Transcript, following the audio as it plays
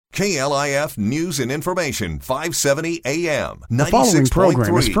KLIF News and Information, 570 AM, 96.3 The following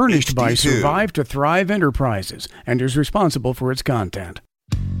program is furnished by HD2. Survive to Thrive Enterprises and is responsible for its content.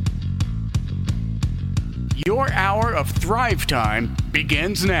 Your hour of Thrive Time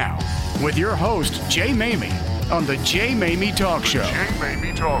begins now with your host, Jay Maymi, on the Jay Maymi Talk Show.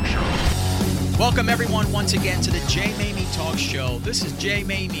 Welcome, everyone, once again to the Jay Maymi Talk Show. This is Jay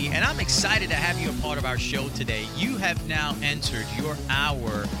Maymi, and I'm excited to have you a part of our show today. You have now entered your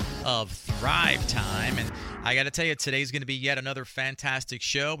hour of Thrive Time, and I got to tell you, today's going to be yet another fantastic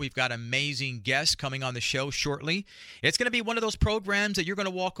show. We've got amazing guests coming on the show shortly. It's going to be one of those programs that you're going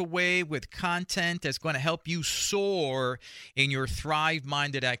to walk away with content that's going to help you soar in your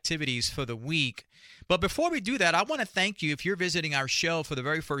Thrive-minded activities for the week. But before we do that, I want to thank you if you're visiting our show for the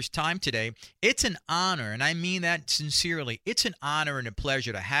very first time today. It's an honor, and I mean that sincerely. It's an honor and a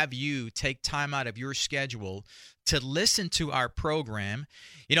pleasure to have you take time out of your schedule to listen to our program.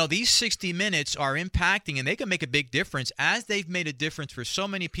 You know, these 60 minutes are impacting, and they can make a big difference, as they've made a difference for so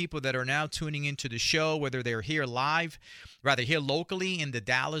many people that are now tuning into the show, whether they're here live, rather here locally in the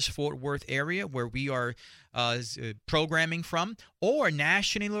Dallas-Fort Worth area where we are programming from, or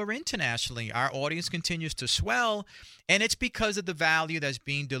nationally or internationally. Our audience continues to swell, and it's because of the value that's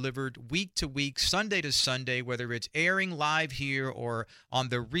being delivered week to week, Sunday to Sunday, whether it's airing live here or on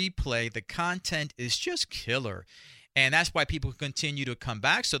the replay. The content is just killer. And that's why people continue to come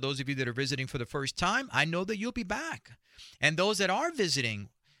back. So those of you that are visiting for the first time, I know that you'll be back. And those that are visiting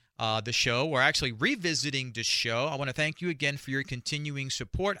the show, or actually revisiting the show, I want to thank you again for your continuing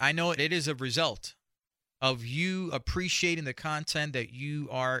support. I know it is a result of you appreciating the content that you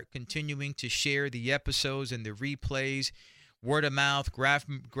are continuing to share, the episodes and the replays, word of mouth,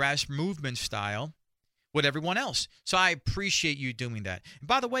 grass movement style, with everyone else. So I appreciate you doing that. And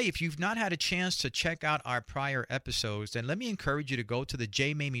by the way, if you've not had a chance to check out our prior episodes, then let me encourage you to go to the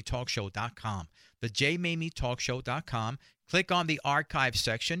jmaymietalkshow.com, the jmaymietalkshow.com. Click on the archive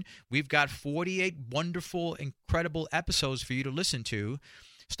section. We've got 48 wonderful, incredible episodes for you to listen to,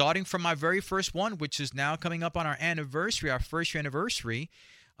 starting from my very first one, which is now coming up on our anniversary, our first year anniversary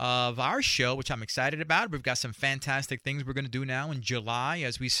of our show, which I'm excited about. We've got some fantastic things we're going to do now in July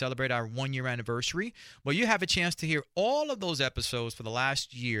as we celebrate our one-year anniversary. Well, you have a chance to hear all of those episodes for the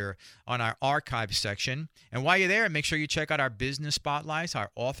last year on our archive section. And while you're there, make sure you check out our business spotlights,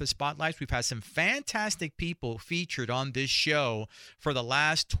 our office spotlights. We've had some fantastic people featured on this show for the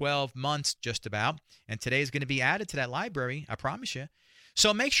last 12 months just about. And today is going to be added to that library, I promise you.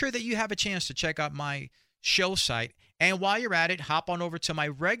 So make sure that you have a chance to check out my show site. And while you're at it, hop on over to my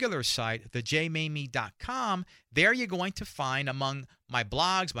regular site, thejmaymie.com. There you're going to find, among my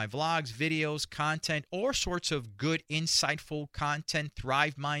blogs, my vlogs, videos, content, all sorts of good, insightful content,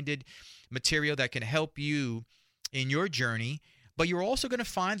 Thrive-minded material that can help you in your journey. But you're also going to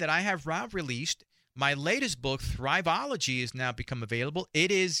find that I have now released my latest book, Thriveology, has now become available.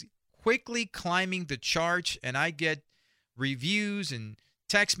 It is quickly climbing the charts, and I get reviews and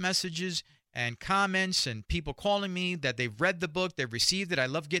text messages and comments and people calling me that they've read the book, they've received it. I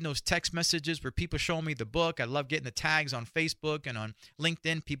love getting those text messages where people show me the book. I love getting the tags on Facebook and on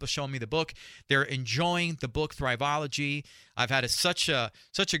LinkedIn, people showing me the book. They're enjoying the book, Thriveology. I've had such a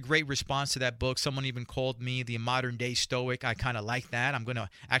great response to that book. Someone even called me the modern-day Stoic. I kind of like that. I'm going to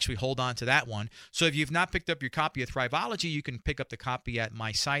actually hold on to that one. So if you've not picked up your copy of Thriveology, you can pick up the copy at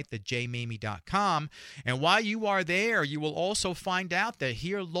my site, thejmaymie.com. And while you are there, you will also find out that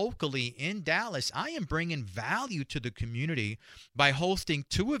here locally in Dallas, I am bringing value to the community by hosting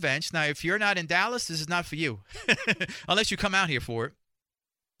 2 events. Now, if you're not in Dallas, this is not for you, unless you come out here for it.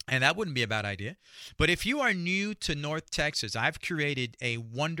 And that wouldn't be a bad idea. But if you are new to North Texas, I've created a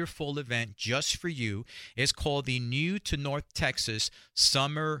wonderful event just for you. It's called the New to North Texas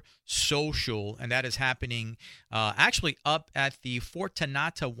Summer Social, and that is happening actually up at the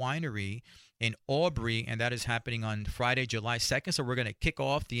Fortunata Winery in Aubrey, and that is happening on Friday, July 2nd. So we're going to kick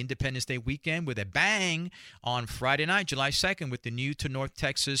off the Independence Day weekend with a bang on Friday night, July 2nd, with the New to North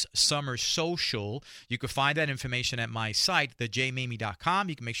Texas Summer Social. You can find that information at my site, thejmaymie.com.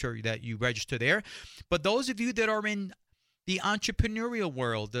 You can make sure that you register there. But those of you that are in the entrepreneurial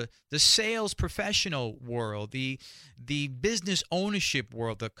world, the sales professional world, the business ownership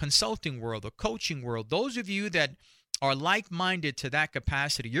world, the consulting world, the coaching world, those of you that are like-minded to that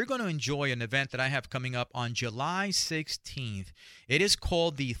capacity, you're going to enjoy an event that I have coming up on July 16th. It is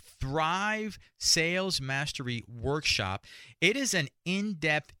called the Thrive Sales Mastery Workshop. It is an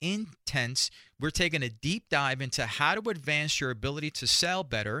in-depth, intense, we're taking a deep dive into how to advance your ability to sell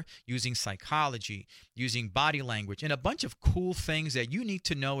better using psychology, using body language, and a bunch of cool things that you need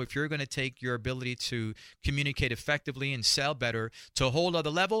to know if you're going to take your ability to communicate effectively and sell better to a whole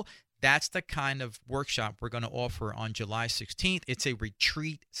other level. That's the kind of workshop we're going to offer on July 16th. It's a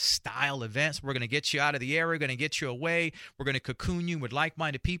retreat-style event. So we're going to get you out of the area, going to get you away. We're going to cocoon you with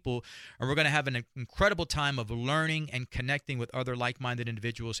like-minded people, and we're going to have an incredible time of learning and connecting with other like-minded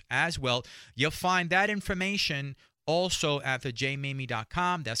individuals as well. You'll find that information also at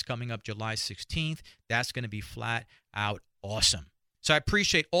thejmaymi.com. That's coming up July 16th. That's going to be flat out awesome. So I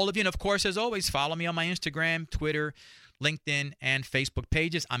appreciate all of you. And, of course, as always, follow me on my Instagram, Twitter, LinkedIn, and Facebook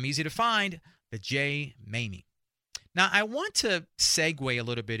pages. I'm easy to find, the J Maymi. Now, I want to segue a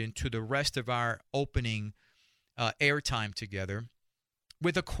little bit into the rest of our opening airtime together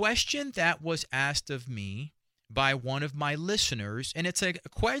with a question that was asked of me by one of my listeners, and it's a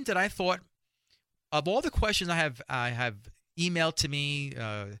question that I thought, of all the questions I have emailed to me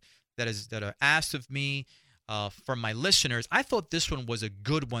that are asked of me from my listeners, I thought this one was a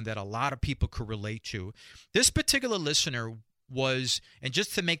good one that a lot of people could relate to. This particular listener was, and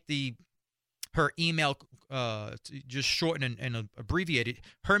just to make her email just shortened and abbreviated,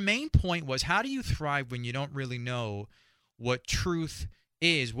 her main point was, how do you thrive when you don't really know what truth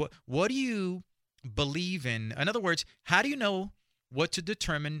is? What do you believe in? In other words, how do you know what to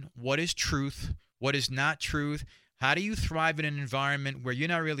determine what is truth, what is not truth? How do you thrive in an environment where you're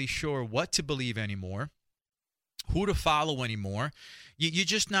not really sure what to believe anymore, who to follow anymore? You're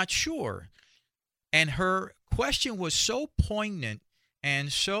just not sure. And her question was so poignant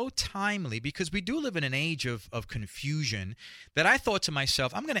and so timely, because we do live in an age of confusion, that I thought to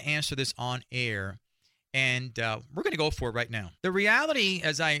myself, I'm going to answer this on air, and we're going to go for it right now. The reality,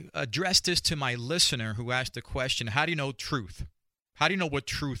 as I addressed this to my listener who asked the question, how do you know truth? How do you know what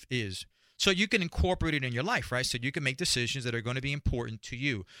truth is? So you can incorporate it in your life, right? So you can make decisions that are going to be important to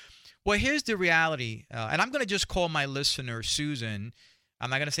you. Well, here's the reality, and I'm going to just call my listener Susan. I'm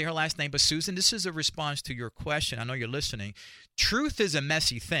not going to say her last name, but Susan, this is a response to your question. I know you're listening. Truth is a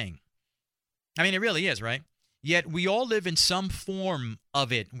messy thing. I mean, it really is, right? Yet we all live in some form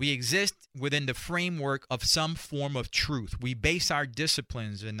of it. We exist within the framework of some form of truth. We base our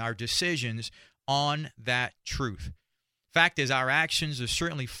disciplines and our decisions on that truth. Fact is, our actions are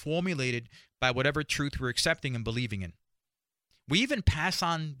certainly formulated by whatever truth we're accepting and believing in. We even pass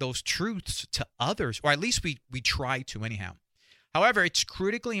on those truths to others, or at least we try to anyhow. However, it's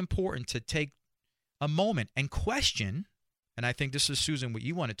critically important to take a moment and question, and I think this is, Susan, what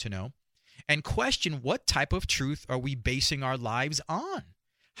you wanted to know, and question what type of truth are we basing our lives on?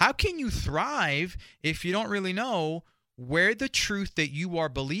 How can you thrive if you don't really know where the truth that you are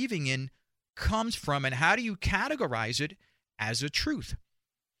believing in comes from, and how do you categorize it as a truth?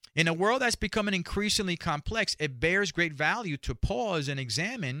 In a world that's becoming increasingly complex, it bears great value to pause and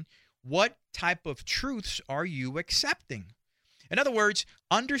examine what type of truths are you accepting. In other words,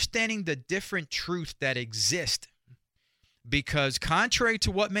 understanding the different truths that exist. Because contrary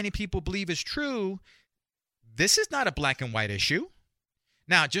to what many people believe is true, this is not a black and white issue.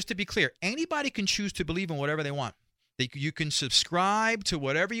 Now, just to be clear, anybody can choose to believe in whatever they want. You can subscribe to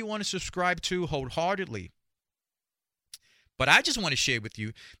whatever you want to subscribe to wholeheartedly. But I just want to share with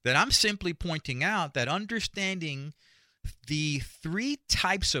you that I'm simply pointing out that understanding the three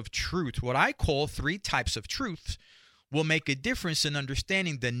types of truth, what I call three types of truths, will make a difference in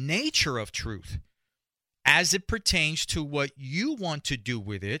understanding the nature of truth as it pertains to what you want to do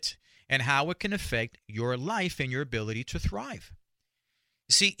with it and how it can affect your life and your ability to thrive.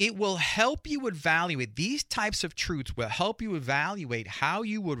 See, it will help you evaluate, these types of truths will help you evaluate how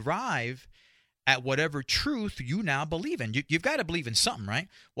you would arrive at whatever truth you now believe in. You've got to believe in something, right?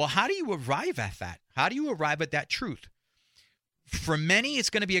 Well, how do you arrive at that? How do you arrive at that truth? For many, it's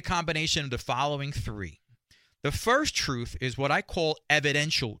going to be a combination of the following three. The first truth is what I call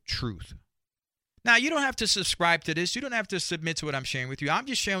evidential truth. Now, you don't have to subscribe to this. You don't have to submit to what I'm sharing with you. I'm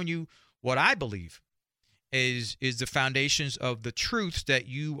just showing you what I believe is the foundations of the truths that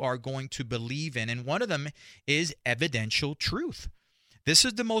you are going to believe in. And one of them is evidential truth. This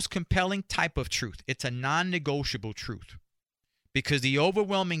is the most compelling type of truth. It's a non-negotiable truth because the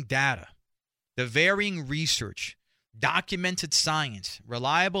overwhelming data, the varying research, documented science,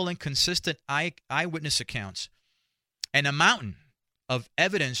 reliable and consistent eyewitness accounts, and a mountain of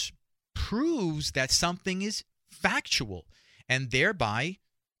evidence proves that something is factual and thereby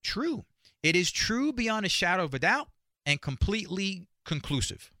true. It is true beyond a shadow of a doubt and completely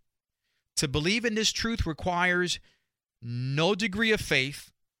conclusive. To believe in this truth requires no degree of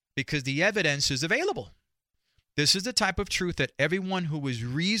faith because the evidence is available. This is the type of truth that everyone who is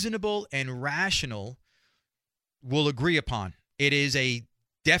reasonable and rational will agree upon. It is a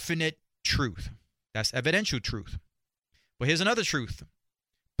definite truth. That's evidential truth. But here's another truth.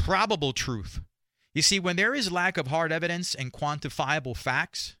 Probable truth. You see, when there is lack of hard evidence and quantifiable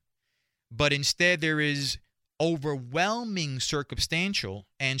facts, but instead there is overwhelming circumstantial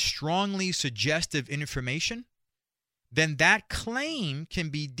and strongly suggestive information, then that claim can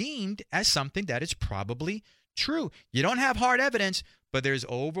be deemed as something that is probably true. You don't have hard evidence, but there's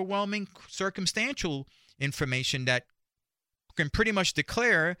overwhelming circumstantial information that can pretty much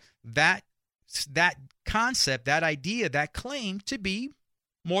declare that concept, that idea, that claim to be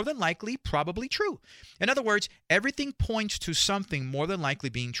more than likely probably true. In other words, everything points to something more than likely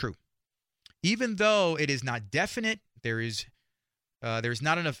being true. Even though it is not definite, there's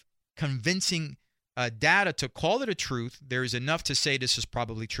not enough convincing data to call it a truth, there is enough to say this is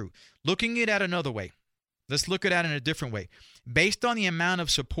probably true. Looking at it another way, let's look at it in a different way. Based on the amount of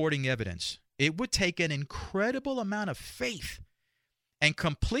supporting evidence, it would take an incredible amount of faith and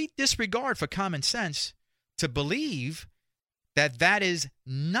complete disregard for common sense to believe that that is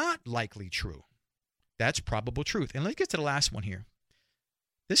not likely true. That's probable truth. And let's get to the last one here.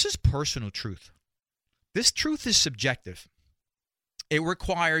 This is personal truth. This truth is subjective. It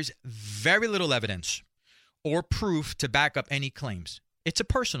requires very little evidence or proof to back up any claims. It's a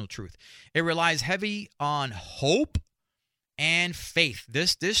personal truth. It relies heavy on hope and faith.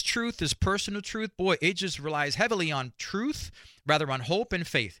 This truth is personal truth. Boy, it just relies heavily on truth, rather on hope and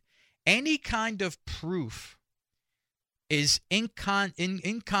faith. Any kind of proof is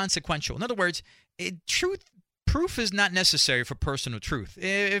inconsequential. In other words, proof is not necessary for personal truth.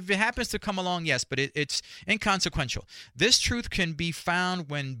 If it happens to come along, yes, but it's inconsequential. This truth can be found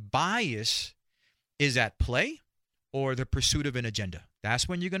when bias is at play or the pursuit of an agenda. That's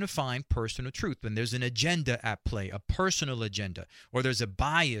when you're going to find personal truth, when there's an agenda at play, a personal agenda, or there's a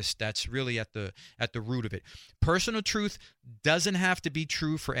bias that's really at the root of it. Personal truth doesn't have to be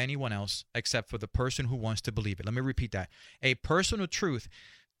true for anyone else except for the person who wants to believe it. Let me repeat that. A personal truth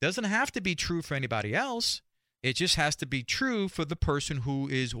doesn't have to be true for anybody else. It just has to be true for the person who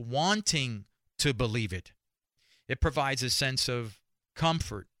is wanting to believe it. It provides a sense of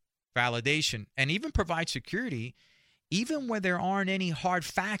comfort, validation, and even provides security even when there aren't any hard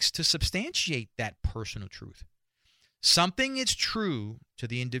facts to substantiate that personal truth. Something is true to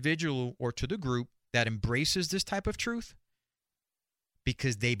the individual or to the group that embraces this type of truth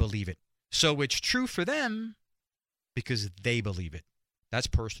because they believe it. So it's true for them because they believe it. That's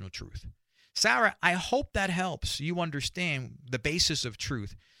personal truth. Sarah, I hope that helps you understand the basis of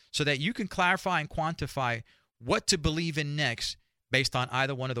truth so that you can clarify and quantify what to believe in next based on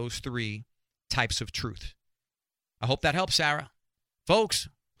either one of those three types of truth. I hope that helps, Sarah. Folks,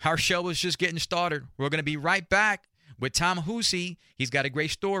 our show is just getting started. We're going to be right back with Tom Hulsey. He's got a great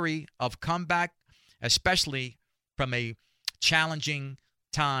story of comeback, especially from a challenging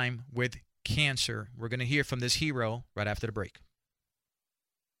time with cancer. We're going to hear from this hero right after the break.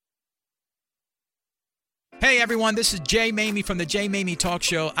 Hey everyone, this is Jay Maymi from the Jay Maymi Talk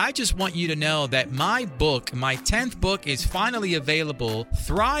Show. I just want you to know that my book, my 10th book, is finally available.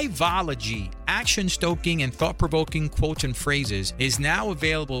 Thriveology, action-stoking and thought-provoking quotes and phrases, is now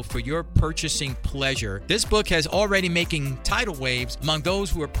available for your purchasing pleasure. This book has already making tidal waves among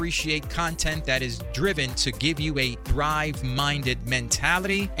those who appreciate content that is driven to give you a thrive-minded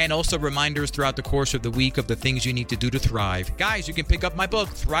mentality and also reminders throughout the course of the week of the things you need to do to thrive. Guys, you can pick up my book,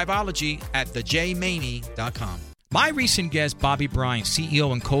 Thriveology, at thejmaymi.com. My recent guest, Bobby Bryant,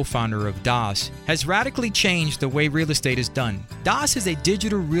 CEO and co-founder of DAS, has radically changed the way real estate is done. DAS is a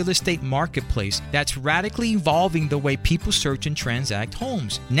digital real estate marketplace that's radically evolving the way people search and transact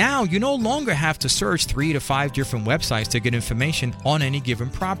homes. Now, you no longer have to search 3 to 5 different websites to get information on any given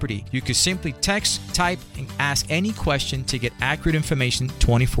property. You can simply text, type, and ask any question to get accurate information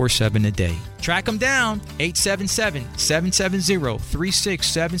 24/7 a day. Track them down,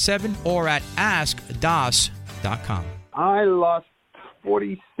 877-770-3677 or at AskDAS.com. I lost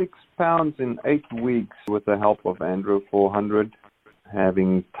 46 pounds in 8 weeks with the help of Andro 400,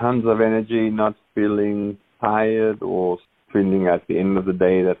 having tons of energy, not feeling tired or feeling at the end of the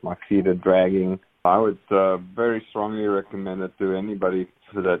day that my feet are dragging. I would very strongly recommend it to anybody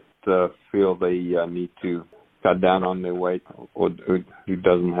that feel they need to cut down on their weight or who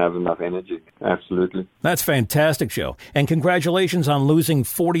doesn't have enough energy. Absolutely. That's fantastic, Joe. And congratulations on losing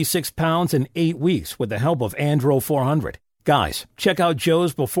 46 pounds in 8 weeks with the help of Andro 400. Guys, check out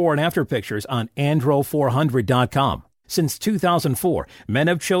Joe's before and after pictures on andro400.com. Since 2004, men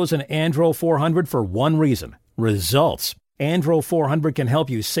have chosen Andro 400 for one reason: results. Andro 400 can help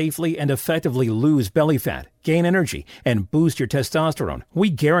you safely and effectively lose belly fat, gain energy, and boost your testosterone.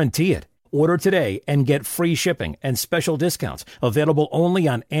 We guarantee it. Order today and get free shipping and special discounts available only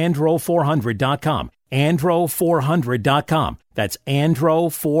on andro400.com. andro400.com. That's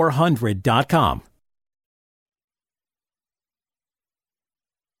andro400.com.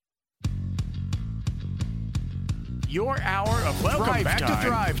 Your hour of Welcome back to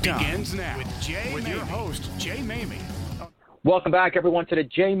Thrive Time begins now with your Maymi. host, Jay Maymi. Welcome back, everyone, to the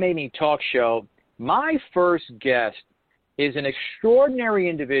Jay Maymi Talk Show. My first guest is an extraordinary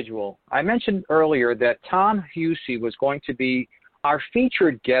individual. I mentioned earlier that Tom Hulsey was going to be our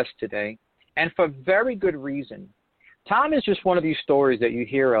featured guest today, and for very good reason. Tom is just one of these stories that you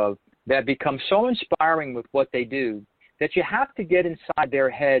hear of that become so inspiring with what they do that you have to get inside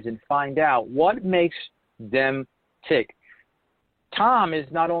their heads and find out what makes them tick. Tom is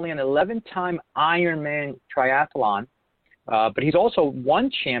not only an 11-time Ironman triathlon, but he's also won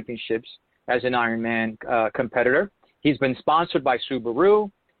championships as an Ironman competitor. He's been sponsored by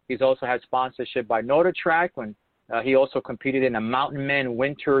Subaru. He's also had sponsorship by NordicTrack when he also competed in a Mountainman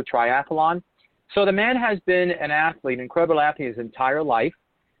winter triathlon. So the man has been an athlete, an incredible athlete his entire life.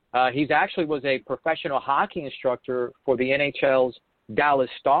 He's actually was a professional hockey instructor for the NHL's Dallas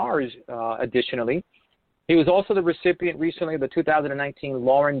Stars, additionally. He was also the recipient recently of the 2019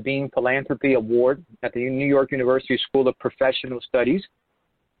 Lauren Bean Philanthropy Award at the New York University School of Professional Studies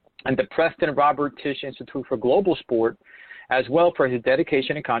and the Preston Robert Tisch Institute for Global Sport, as well for his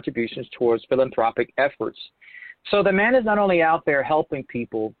dedication and contributions towards philanthropic efforts. So the man is not only out there helping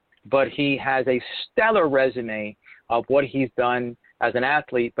people, but he has a stellar resume of what he's done as an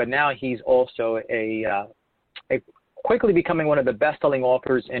athlete, but now he's also a quickly becoming one of the best-selling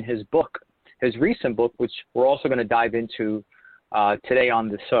authors in his book, his recent book, which we're also going to dive into today on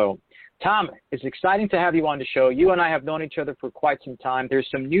the show. Tom, it's exciting to have you on the show. You and I have known each other for quite some time. There's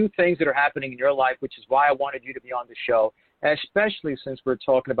some new things that are happening in your life, which is why I wanted you to be on the show, especially since we're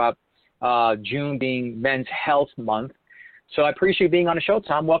talking about June being Men's Health Month. So I appreciate you being on the show,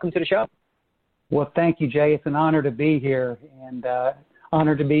 Tom. Welcome to the show. Well, thank you, Jay. It's an honor to be here and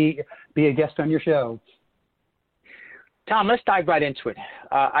honored to be a guest on your show. Tom, let's dive right into it.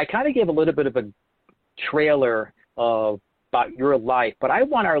 I kind of gave a little bit of a trailer about your life, but I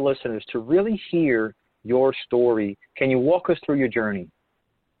want our listeners to really hear your story. Can you walk us through your journey?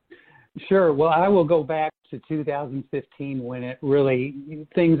 Sure. Well, I will go back to 2015 when it really,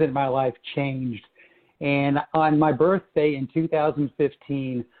 things in my life changed. And on my birthday in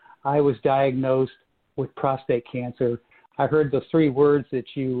 2015, I was diagnosed with prostate cancer. I heard those three words that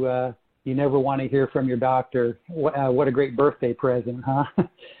you never want to hear from your doctor. What a great birthday present, huh?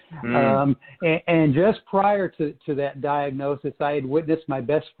 And just prior to that diagnosis, I had witnessed my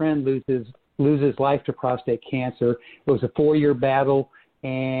best friend lose his life to prostate cancer. It was a 4-year battle,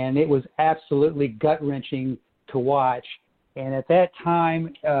 and it was absolutely gut-wrenching to watch. And at that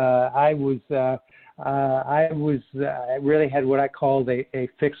time, I really had what I called a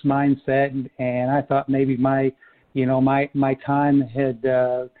fixed mindset, and I thought maybe my time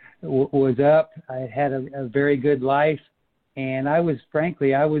was up. I had a very good life, and I was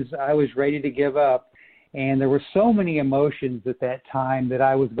ready to give up. And there were so many emotions at that time that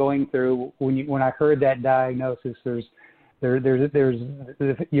I was going through when I heard that diagnosis.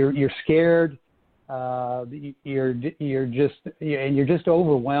 You're scared. You're just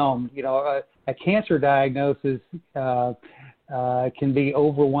overwhelmed. A cancer diagnosis can be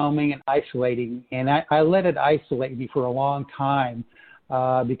overwhelming and isolating, and I let it isolate me for a long time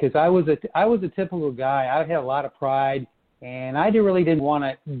because I was a typical guy. I had a lot of pride, and I didn't want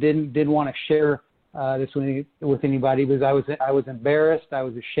to share this with anybody because I was embarrassed. I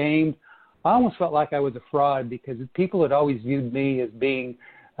was ashamed. I almost felt like I was a fraud because people had always viewed me as being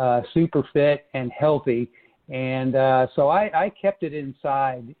super fit and healthy, and so I kept it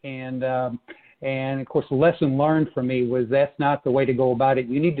inside. And of course, the lesson learned for me was that's not the way to go about it.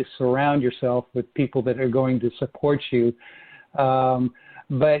 You need to surround yourself with people that are going to support you.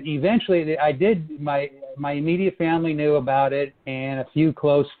 But eventually, I did. My immediate family knew about it, and a few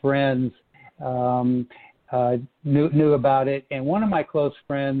close friends knew about it. And one of my close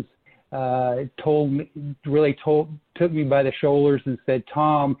friends took me by the shoulders and said,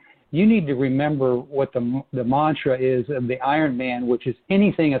 "Tom, you need to remember what the mantra is of the Ironman, which is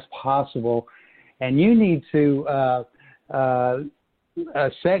anything is possible, and you need to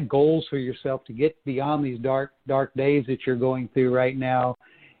set goals for yourself to get beyond these dark days that you're going through right now."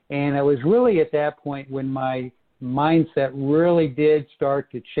 And it was really at that point when my mindset really did start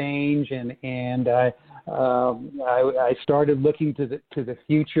to change, and I started looking to the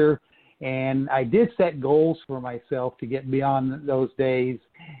future. And I did set goals for myself to get beyond those days.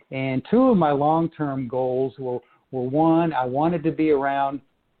 And two of my long-term goals were one, I wanted to be around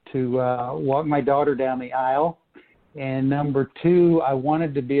to walk my daughter down the aisle. And number two, I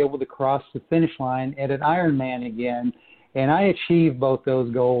wanted to be able to cross the finish line at an Ironman again. And I achieved both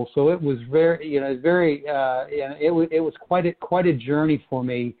those goals. So it was it was quite a journey for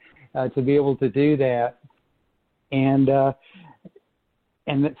me to be able to do that. And so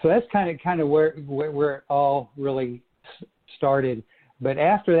that's kind of where it all really started. But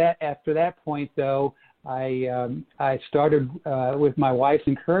after that point, though, I started with my wife's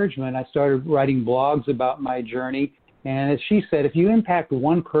encouragement. I started writing blogs about my journey. And as she said, if you impact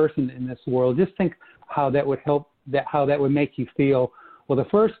one person in this world, just think how that would help, how that would make you feel. Well, the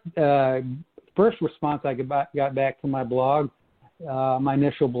first response I got back to my blog, my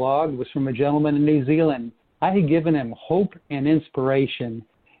initial blog, was from a gentleman in New Zealand. I had given him hope and inspiration,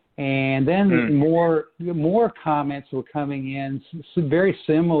 and then more comments were coming in, very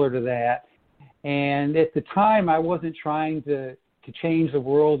similar to that. And at the time, I wasn't trying to change the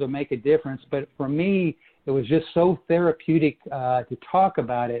world or make a difference, but for me, it was just so therapeutic to talk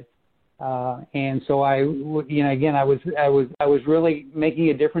about it. And so I was really making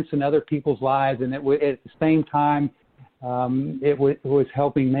a difference in other people's lives, and at the same time, it was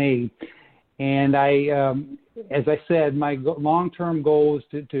helping me. And as I said, my long-term goal is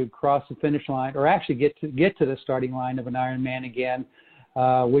to cross the finish line, or actually get to the starting line of an Ironman again,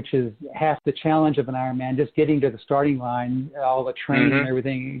 which is half the challenge of an Ironman. Just getting to the starting line, all the training and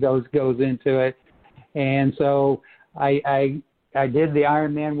everything goes into it. And so I did the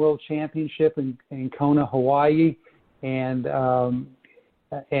Ironman World Championship in Kona, Hawaii, and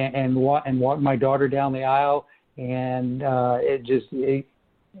walked my daughter down the aisle. And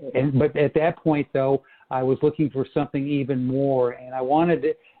but at that point, though, I was looking for something even more. And I wanted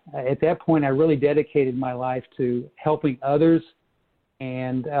to, at that point, I really dedicated my life to helping others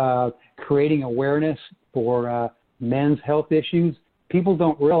and creating awareness for men's health issues. People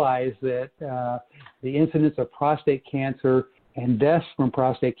don't realize that the incidence of prostate cancer and deaths from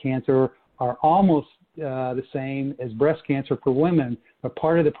prostate cancer are almost the same as breast cancer for women. But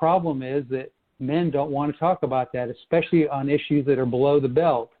part of the problem is that men don't want to talk about that, especially on issues that are below the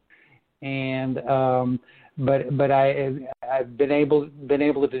belt. And but I've been able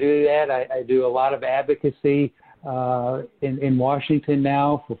to do that. I do a lot of advocacy in Washington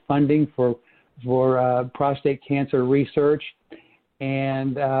now for funding for prostate cancer research.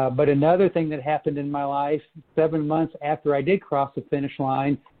 And but another thing that happened in my life, 7 months after I did cross the finish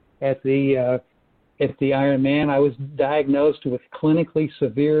line at the Ironman, I was diagnosed with clinically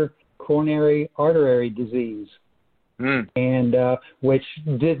severe coronary artery disease, and which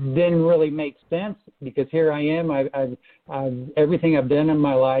didn't really make sense, because here I am. I've everything I've done in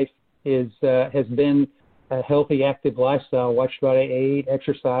my life has been a healthy, active lifestyle. Watch what I ate,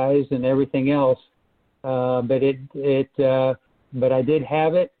 exercise, and everything else. But I did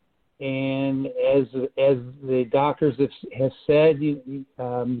have it, and as the doctors have said,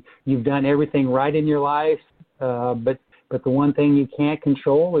 you've done everything right in your life, but the one thing you can't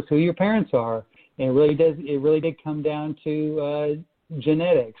control is who your parents are, and it really did come down to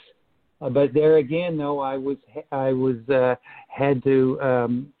genetics. But there again, though, I had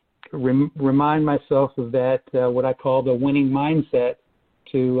to remind myself of that, what I call the winning mindset,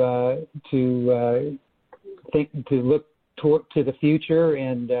 to look to the future,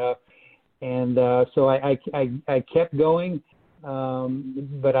 and so I kept going,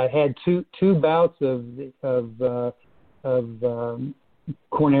 but I had two bouts of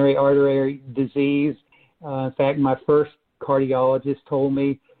coronary artery disease. In fact, my first cardiologist told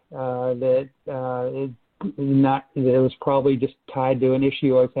me that it was probably just tied to an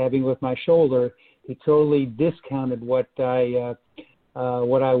issue I was having with my shoulder. He totally discounted what I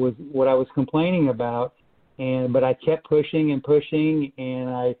was complaining about. But I kept pushing, and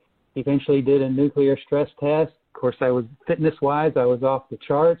I eventually did a nuclear stress test. Of course, fitness-wise, I was off the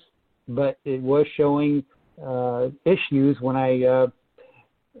charts, but it was showing issues when I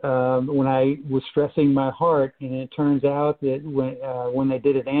was stressing my heart. And it turns out that when they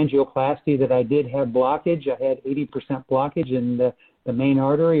did an angioplasty, that I did have blockage. I had 80% blockage in the main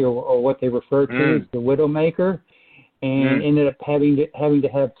artery, or what they refer to as the widowmaker. And ended up having to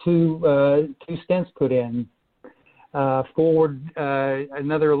have two stents put in. Forward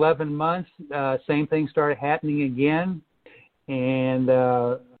another 11 months, same thing started happening again, and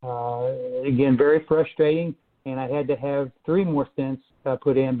again, very frustrating. And I had to have 3 more stents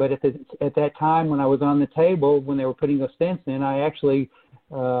put in. But at that time, when I was on the table, when they were putting those stents in, I actually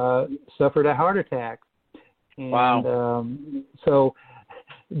suffered a heart attack. And, wow. So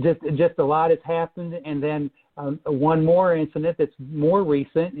just a lot has happened. And then one more incident that's more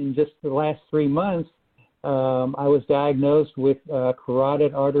recent, in just the last 3 months, I was diagnosed with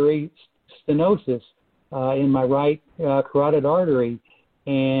carotid artery stenosis in my right carotid artery,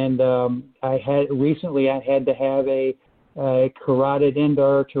 and I had to have a carotid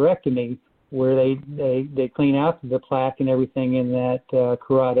endarterectomy, where they clean out the plaque and everything in that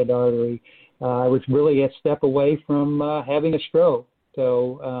carotid artery. I was really a step away from having a stroke.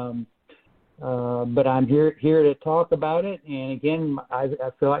 So, but I'm here to talk about it. And again, I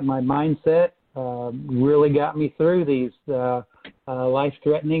feel like my mindset really got me through these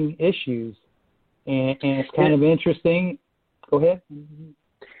life-threatening issues. And it's kind of interesting. Go ahead.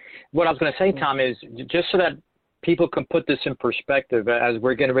 What I was going to say, Tom, is just so that people can put this in perspective as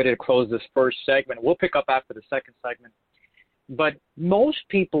we're getting ready to close this first segment. We'll pick up after the second segment. But most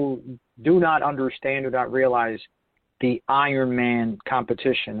people do not understand or not realize the Ironman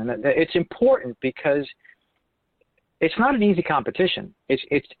competition. And it's important because it's not an easy competition.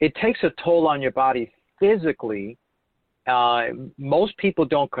 It takes a toll on your body physically. Most people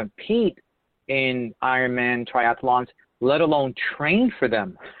don't compete in Ironman triathlons, let alone train for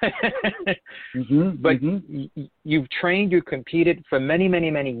them. But you've trained, you competed for many, many,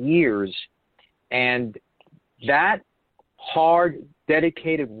 many years. And that hard,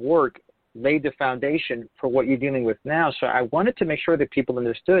 dedicated work laid the foundation for what you're dealing with now. So I wanted to make sure that people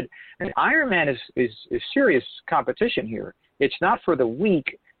understood. And Ironman is serious competition here. It's not for the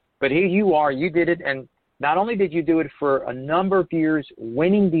weak, but here you are, you did it. And not only did you do it for a number of years,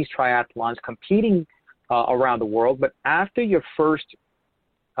 winning these triathlons, competing around the world, but after your first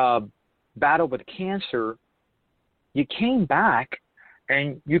battle with cancer, you came back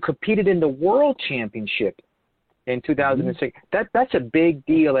and you competed in the World Championship in 2006. That's a big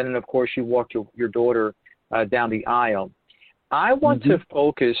deal. And then, of course, you walked your daughter down the aisle. I want to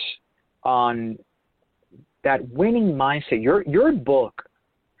focus on that winning mindset. Your book,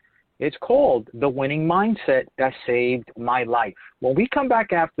 it's called The Winning Mindset That Saved My Life. When we come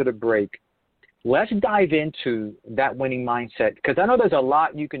back after the break, let's dive into that winning mindset, because I know there's a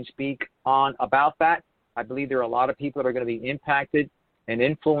lot you can speak on about that. I believe there are a lot of people that are going to be impacted and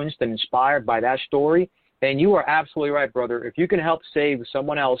influenced and inspired by that story. And you are absolutely right, brother. If you can help save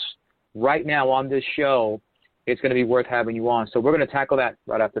someone else right now on this show, it's going to be worth having you on. So we're going to tackle that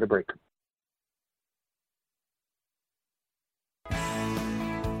right after the break.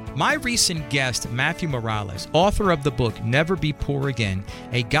 My recent guest, Matthew Morales, author of the book Never Be Poor Again,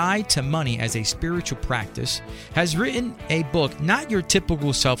 A Guide to Money as a Spiritual Practice, has written a book, not your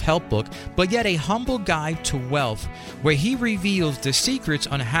typical self-help book, but yet a humble guide to wealth, where he reveals the secrets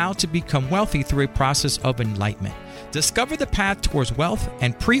on how to become wealthy through a process of enlightenment. Discover the path towards wealth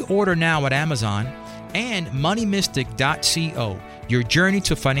and pre-order now at Amazon and moneymystic.co. Your journey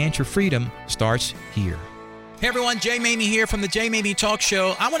to financial freedom starts here. Hey everyone, Jay Maymi here from the Jay Maymi Talk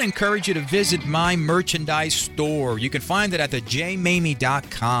Show. I want to encourage you to visit my merchandise store. You can find it at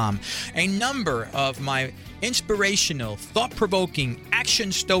thejaymamie.com. A number of my inspirational, thought-provoking,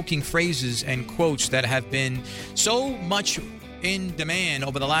 action-stoking phrases and quotes that have been so much in demand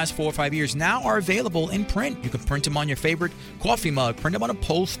over the last 4 or 5 years now are available in print. You can print them on your favorite coffee mug, print them on a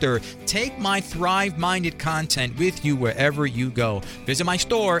poster. Take my Thrive-minded content with you wherever you go. Visit my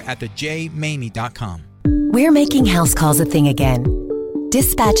store at thejaymamie.com. We're making house calls a thing again.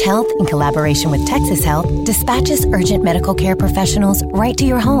 Dispatch Health, in collaboration with Texas Health, dispatches urgent medical care professionals right to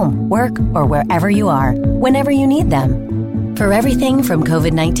your home, work, or wherever you are, whenever you need them. For everything from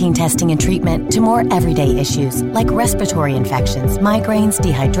COVID-19 testing and treatment to more everyday issues like respiratory infections, migraines,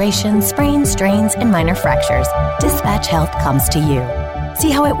 dehydration, sprains, strains, and minor fractures, Dispatch Health comes to you. See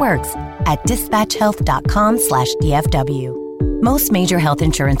how it works at dispatchhealth.com/DFW. Most major health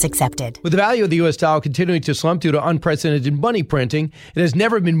insurance accepted. With the value of the U.S. dollar continuing to slump due to unprecedented money printing, it has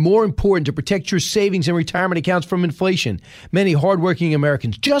never been more important to protect your savings and retirement accounts from inflation. Many hardworking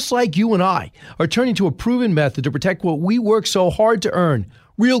Americans, just like you and I, are turning to a proven method to protect what we work so hard to earn.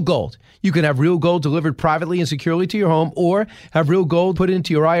 Real gold. You can have real gold delivered privately and securely to your home, or have real gold put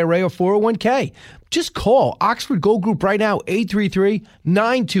into your IRA or 401k. Just call Oxford Gold Group right now,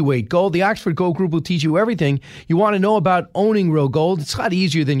 833-928-GOLD. The Oxford Gold Group will teach you everything you want to know about owning real gold. It's a lot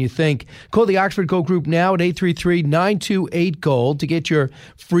easier than you think. Call the Oxford Gold Group now at 833-928-GOLD to get your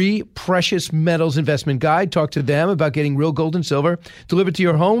free precious metals investment guide. Talk to them about getting real gold and silver delivered to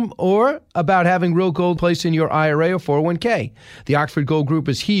your home, or about having real gold placed in your IRA or 401k. The Oxford Gold Group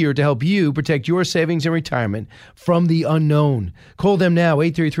is here to help you protect your savings and retirement from the unknown. Call them now,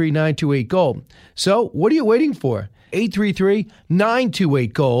 833-928-GOLD. So, what are you waiting for?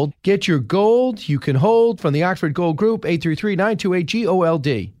 833-928-GOLD. Get your gold you can hold from the Oxford Gold Group,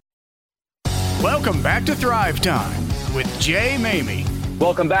 833-928-GOLD. Welcome back to Thrive Time with Jay Maymi.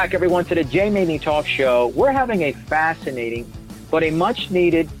 Welcome back, everyone, to the Jay Maymi Talk Show. We're having a fascinating but a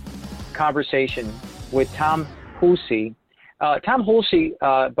much-needed conversation with Tom Hulsey. Tom Hulsey,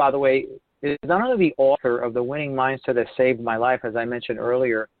 by the way, is not only the author of The Winning Mindset That Saved My Life, as I mentioned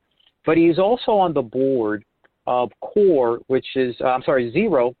earlier, but he's also on the board of Zero, which is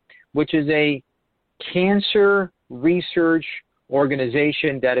a cancer research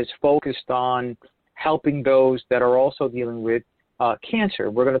organization that is focused on helping those that are also dealing with cancer.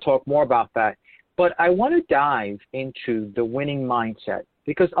 We're going to talk more about that. But I want to dive into the winning mindset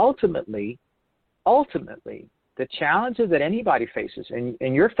because ultimately, the challenges that anybody faces, and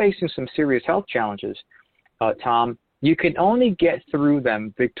you're facing some serious health challenges, Tom, you can only get through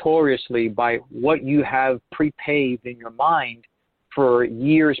them victoriously by what you have pre-paved in your mind for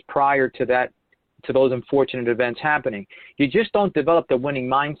years prior to that, to those unfortunate events happening. You just don't develop the winning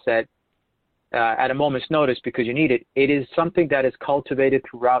mindset at a moment's notice because you need it. It is something that is cultivated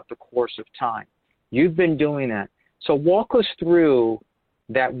throughout the course of time. You've been doing that. So walk us through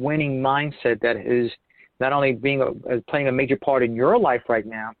that winning mindset that is not only playing a major part in your life right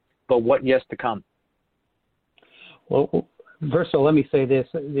now, but what yet to come. Well, first of all, let me say this: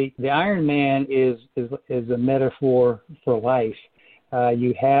 the Ironman is a metaphor for life.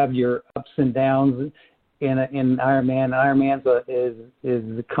 You have your ups and downs in Ironman. Ironman is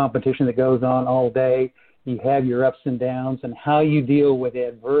the competition that goes on all day. You have your ups and downs, and how you deal with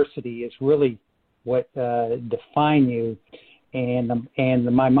adversity is really what define you. And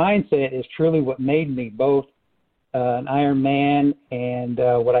my mindset is truly what made me both an Ironman and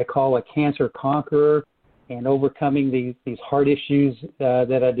what I call a cancer conqueror, and overcoming these heart issues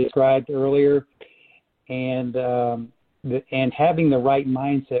that I described earlier. And having the right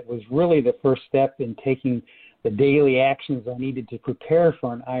mindset was really the first step in taking the daily actions I needed to prepare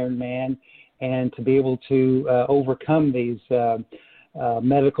for an Ironman and to be able to overcome these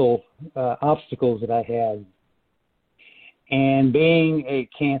medical obstacles that I had. And being a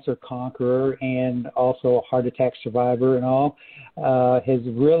cancer conqueror and also a heart attack survivor and all has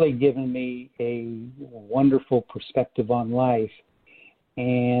really given me a wonderful perspective on life.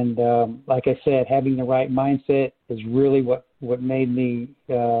 And like I said, having the right mindset is really what made me,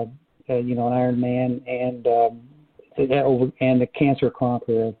 an Ironman and the cancer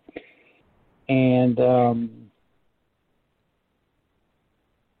conqueror. And were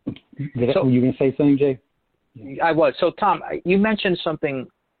you going to say something, Jay? I was. So, Tom, you mentioned something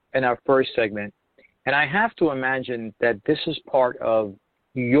in our first segment, and I have to imagine that this is part of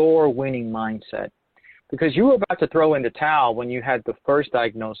your winning mindset, because you were about to throw in the towel when you had the first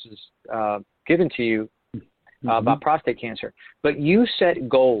diagnosis given to you about prostate cancer. But you set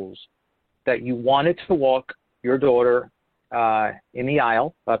goals that you wanted to walk your daughter in the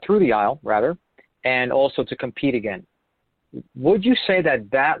aisle, through the aisle, rather, and also to compete again. Would you say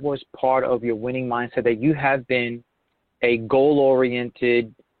that was part of your winning mindset, that you have been a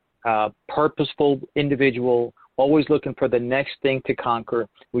goal-oriented, purposeful individual, always looking for the next thing to conquer?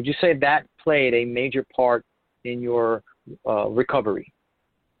 Would you say that played a major part in your recovery?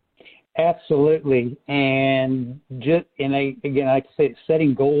 Absolutely. And I like to say,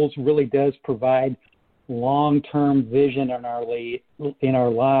 setting goals really does provide long-term vision in our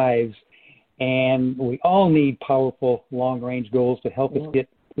lives. And we all need powerful long-range goals to help us get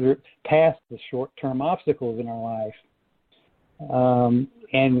past the short-term obstacles in our life.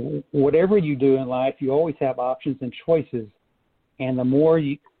 And whatever you do in life, you always have options and choices. And the more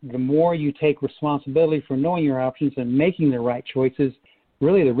you take responsibility for knowing your options and making the right choices,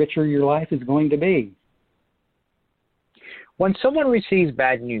 really the richer your life is going to be. When someone receives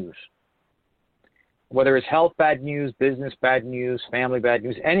bad news, whether it's health bad news, business bad news, family bad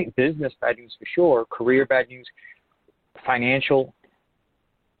news, any business bad news for sure, career bad news, financial,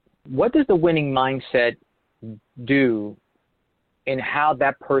 what does the winning mindset do in how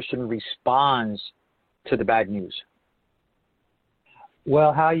that person responds to the bad news?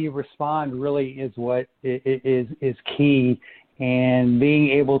 Well, how you respond really is what is key, and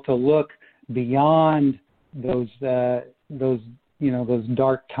being able to look beyond those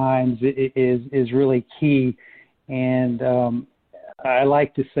dark times is really key. And I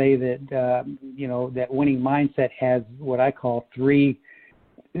like to say that that winning mindset has what I call three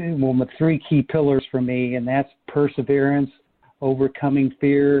key pillars for me, and that's perseverance, overcoming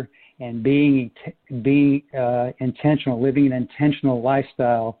fear, and being intentional, living an intentional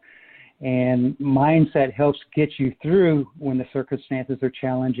lifestyle. And mindset helps get you through when the circumstances are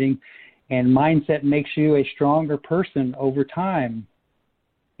challenging, And mindset makes you a stronger person over time.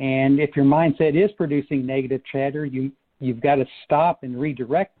 And if your mindset is producing negative chatter, you've got to stop and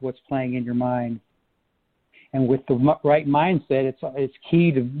redirect what's playing in your mind. And with the right mindset, it's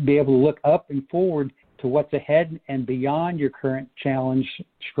key to be able to look up and forward to what's ahead and beyond your current challenge,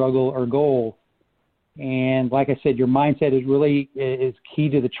 struggle, or goal. And like I said, your mindset is key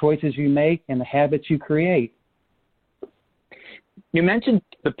to the choices you make and the habits you create. You mentioned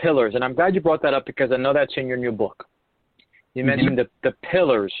the pillars, and I'm glad you brought that up because I know that's in your new book. You mentioned the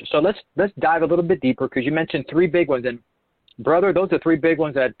pillars. So let's dive a little bit deeper because you mentioned three big ones. And brother, those are three big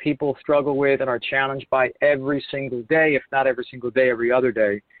ones that people struggle with and are challenged by every single day, if not every single day, every other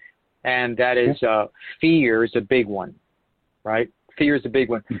day. And that is fear is a big one, right? Fear is a big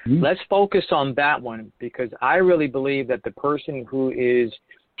one. Let's focus on that one because I really believe that the person who is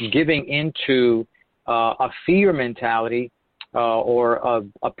giving into a fear mentality or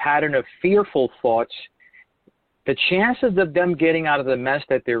a pattern of fearful thoughts, the chances of them getting out of the mess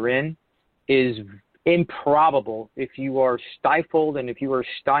that they're in is improbable if you are stifled and if you are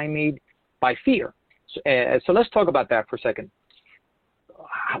stymied by fear. So let's talk about that for a second.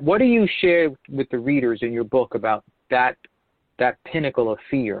 What do you share with the readers in your book about that pinnacle of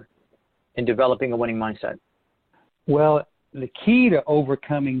fear in developing a winning mindset? Well, the key to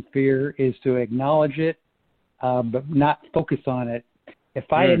overcoming fear is to acknowledge it, but not focus on it. If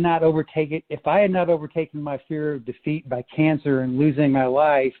I had not overtaken my fear of defeat by cancer and losing my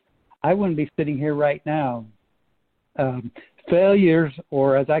life, I wouldn't be sitting here right now. Failures,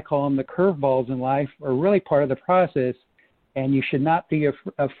 or as I call them, the curveballs in life, are really part of the process, and you should not be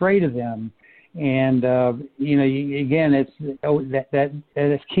afraid of them. And again, that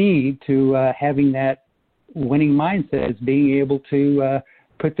is key to having that winning mindset, is being able to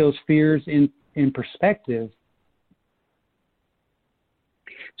put those fears in perspective.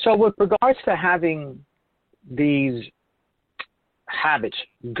 So with regards to having these habits,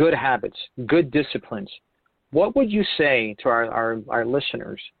 good disciplines, what would you say to our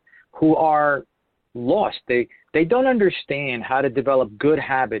listeners who are lost? They don't understand how to develop good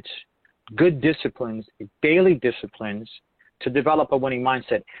habits, good disciplines, daily disciplines to develop a winning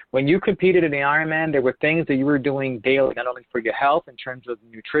mindset. When you competed in the Ironman, there were things that you were doing daily, not only for your health in terms of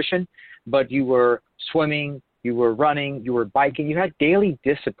nutrition, but you were swimming, you were running, you were biking, you had daily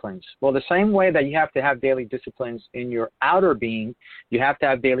disciplines. Well, the same way that you have to have daily disciplines in your outer being, you have to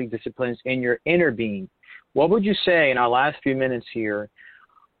have daily disciplines in your inner being. What would you say in our last few minutes here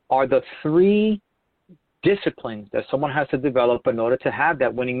are the three disciplines that someone has to develop in order to have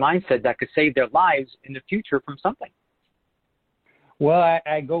that winning mindset that could save their lives in the future from something? Well,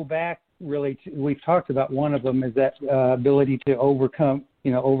 I go back really to, we've talked about one of them is that ability to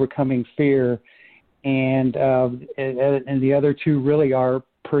overcoming fear. And the other two really are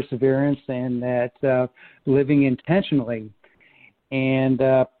perseverance and that living intentionally. And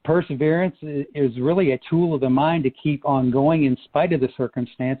perseverance is really a tool of the mind to keep on going in spite of the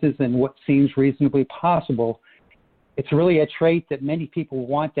circumstances and what seems reasonably possible. It's really a trait that many people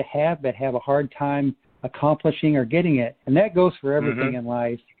want to have but have a hard time accomplishing or getting it. And that goes for everything in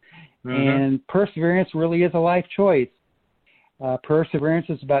life. And perseverance really is a life choice. Perseverance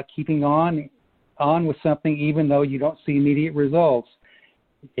is about keeping on with something even though you don't see immediate results.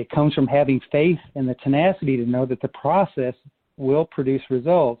 It comes from having faith and the tenacity to know that the process will produce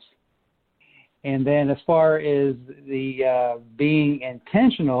results. And then as far as the being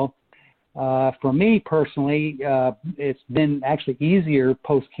intentional, for me personally, it's been actually easier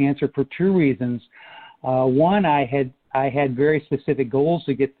post-cancer for two reasons. One, I had very specific goals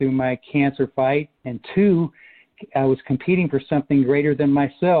to get through my cancer fight, and two, I was competing for something greater than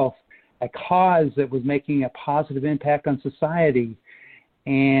myself, a cause that was making a positive impact on society.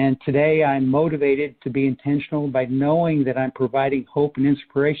 And today I'm motivated to be intentional by knowing that I'm providing hope and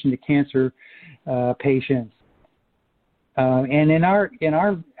inspiration to cancer patients. And in our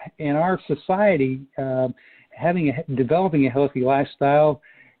society, developing a healthy lifestyle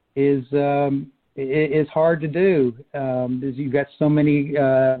is hard to do. You've got so many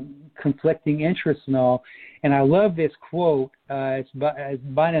conflicting interests and all. And I love this quote. It's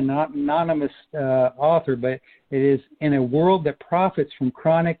by an anonymous author, but it is, in a world that profits from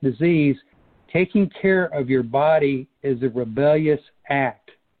chronic disease, taking care of your body is a rebellious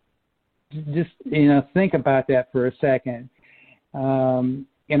act. Just, think about that for a second. In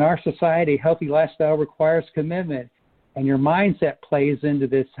our society, healthy lifestyle requires commitment, and your mindset plays into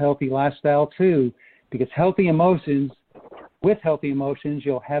this healthy lifestyle too, because with healthy emotions,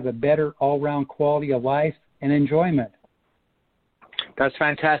 you'll have a better all-round quality of life and enjoyment. That's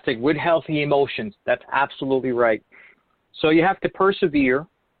fantastic. With healthy emotions, that's absolutely right. So you have to persevere,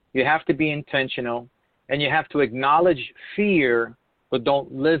 You have to be intentional, and you have to acknowledge fear, but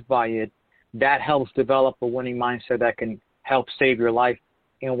don't live by it. That helps develop a winning mindset that can help save your life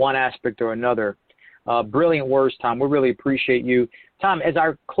in one aspect or another. Brilliant words, Tom. We really appreciate you. Tom, as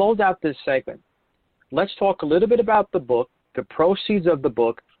I close out this segment, let's talk a little bit about the book, the proceeds of the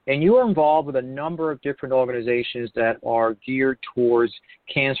book, and you are involved with a number of different organizations that are geared towards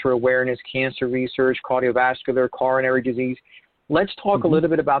cancer awareness, cancer research, cardiovascular, coronary disease. Let's talk a little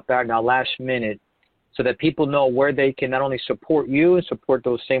bit about that in our last minute so that people know where they can not only support you and support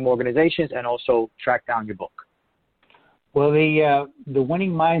those same organizations and also track down your book. Well, the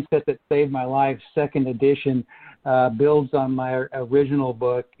Winning Mindset That Saved My Life, second edition, builds on my original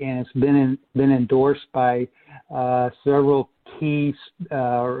book, and it's been endorsed by several key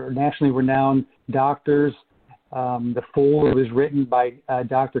nationally renowned doctors. The foreword was written by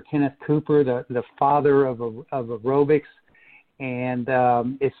Dr. Kenneth Cooper, the father of aerobics, and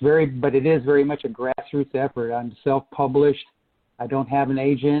it is very much a grassroots effort. I'm self-published. I don't have an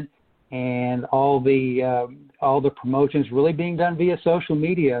agent, and all the promotions really being done via social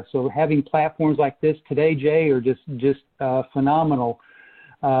media. So having platforms like this today, Jay, are just phenomenal.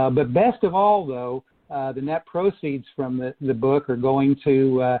 But best of all, though, the net proceeds from the book are going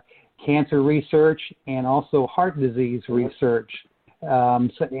to cancer research and also heart disease research.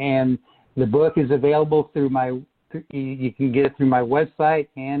 And the book is available you can get it through my website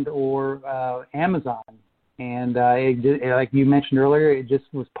and or Amazon. And like you mentioned earlier, it just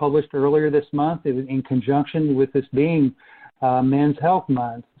was published earlier this month. It was in conjunction with this being Men's Health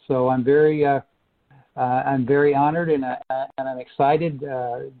Month. So I'm very honored and I'm excited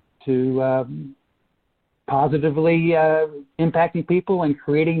to positively impacting people and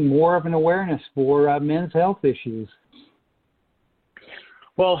creating more of an awareness for men's health issues.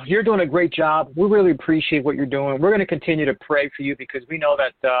 Well, you're doing a great job. We really appreciate what you're doing. We're going to continue to pray for you because we know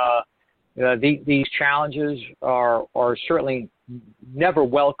that these challenges are certainly never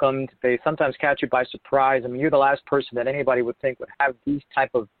welcomed. They sometimes catch you by surprise. I mean, you're the last person that anybody would think would have these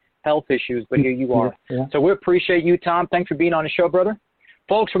type of health issues, but here you are. Yeah. So we appreciate you, Tom. Thanks for being on the show, brother.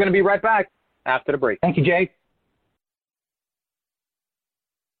 Folks, we're going to be right back after the break. Thank you, Jay.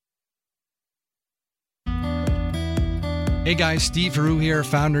 Hey guys, Steve Haru here,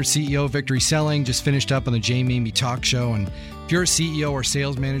 founder, CEO of Victory Selling. Just finished up on the Jay Maymi Talk Show. And if you're a CEO or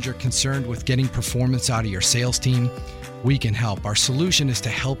sales manager concerned with getting performance out of your sales team, we can help. Our solution is to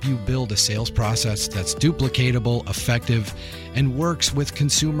help you build a sales process that's duplicatable, effective, and works with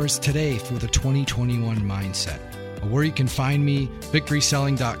consumers today for the 2021 mindset. Where you can find me,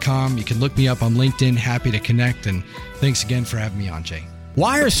 victoryselling.com. You can look me up on LinkedIn. Happy to connect. And thanks again for having me on, Jay.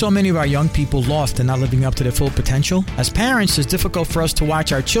 Why are so many of our young people lost and not living up to their full potential? As parents, it's difficult for us to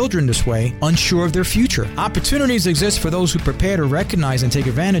watch our children this way, unsure of their future. Opportunities exist for those who prepare to recognize and take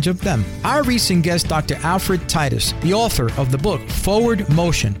advantage of them. Our recent guest, Dr. Alfred Titus, the author of the book Forward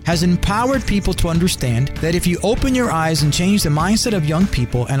Motion, has empowered people to understand that if you open your eyes and change the mindset of young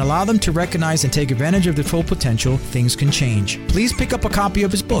people and allow them to recognize and take advantage of their full potential, things can change. Please pick up a copy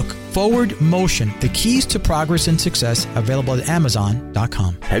of his book, Forward Motion, The Keys to Progress and Success, available at Amazon.com.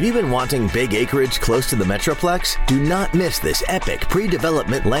 Have you been wanting big acreage close to the Metroplex? Do not miss this epic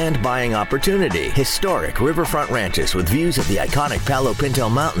pre-development land buying opportunity. Historic riverfront ranches with views of the iconic Palo Pinto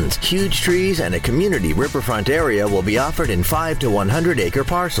Mountains, huge trees, and a community riverfront area will be offered in 5 to 100 acre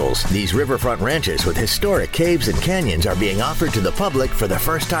parcels. These riverfront ranches with historic caves and canyons are being offered to the public for the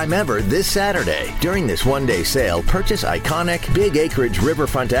first time ever this Saturday. During this one-day sale, purchase iconic big acreage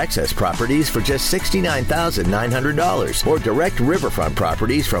riverfront access properties for just $69,900 or direct riverfront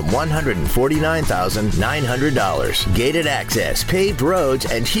properties from $149,900. Gated access, paved roads,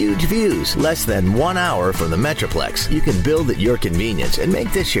 and huge views. Less than 1 hour from the Metroplex. You can build at your convenience and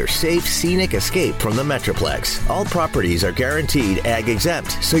make this your safe, scenic escape from the Metroplex. All properties are guaranteed ag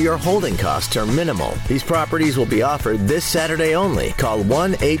exempt, so your holding costs are minimal. These properties will be offered this Saturday only. Call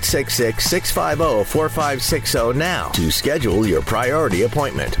 1-866-650-4560 now to schedule your priority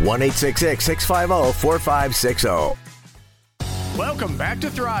appointment. 1-866-650-4560. Welcome back to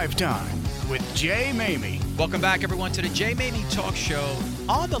Thrive Time with Jay Maymi. Welcome back, everyone, to the Jay Maymi Talk Show.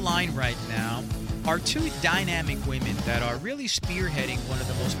 On the line right now are two dynamic women that are really spearheading one of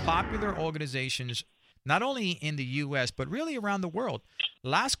the most popular organizations, not only in the U.S., but really around the world.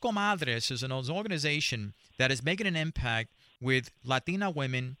 Las Comadres is an organization that is making an impact with Latina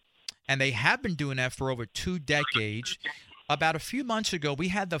women, and they have been doing that for over 2 decades. About a few months ago, we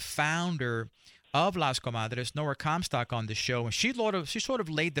had the founder of Las Comadres, Nora Comstock, on the show, and she sort of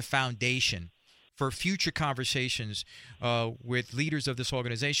laid the foundation for future conversations with leaders of this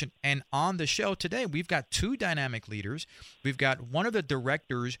organization. And on the show today, we've got two dynamic leaders. We've got one of the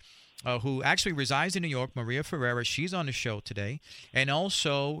directors who actually resides in New York, Maria Ferreira. She's on the show today. And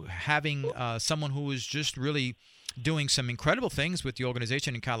also having someone who is just really doing some incredible things with the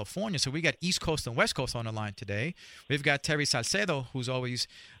organization in California. So we got East Coast and West Coast on the line today. We've got Terry Salcedo, who's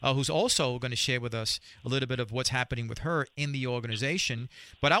also going to share with us a little bit of what's happening with her in the organization.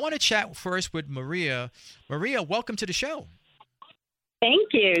 But I want to chat first with Maria. Maria, welcome to the show.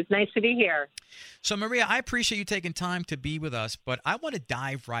 Thank you. It's nice to be here. So, Maria, I appreciate you taking time to be with us, but I want to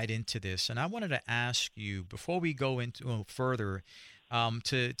dive right into this. And I wanted to ask you, before we go into further,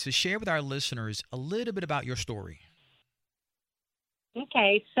 to share with our listeners a little bit about your story.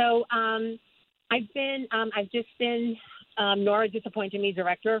 Okay, so I've just been Nora just appointed me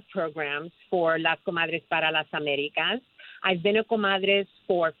director of programs for Las Comadres para las Américas. I've been a Comadres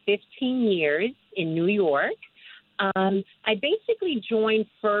for 15 years in New York. I basically joined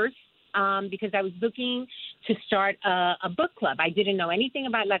first because I was looking to start a book club. I didn't know anything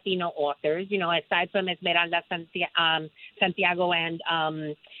about Latino authors, aside from Esmeralda Santiago and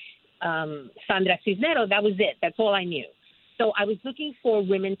Sandra Cisnero. That was it. That's all I knew. So I was looking for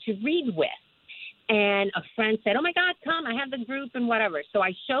women to read with. And a friend said, oh, my God, come, I have the group and whatever. So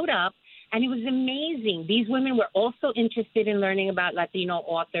I showed up, and it was amazing. These women were also interested in learning about Latino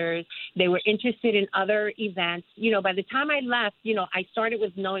authors. They were interested in other events. By the time I left, I started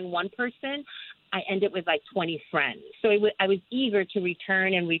with knowing one person. I ended with like 20 friends. So I was eager to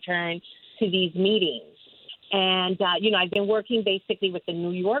return to these meetings. And, I've been working basically with the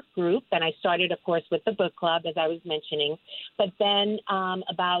New York group, and I started, of course, with the book club, as I was mentioning. But then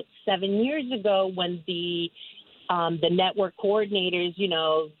about 7 years ago, when the network coordinators,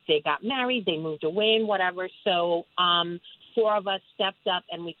 they got married, they moved away and whatever. So 4 of us stepped up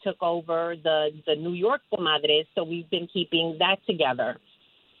and we took over the New York Comadres. So we've been keeping that together.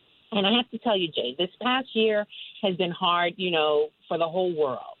 And I have to tell you, Jay, this past year has been hard, for the whole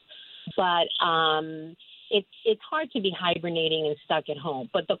world. But it's hard to be hibernating and stuck at home.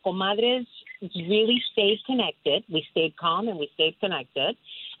 But the Comadres really stayed connected. We stayed calm and we stayed connected.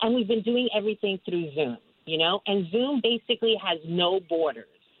 And we've been doing everything through Zoom, And Zoom basically has no borders,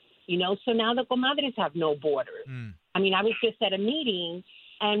 So now the Comadres have no borders. I mean, I was just at a meeting,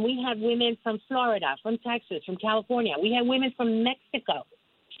 and we had women from Florida, from Texas, from California. We had women from Mexico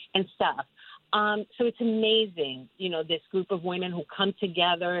and stuff. So it's amazing, this group of women who come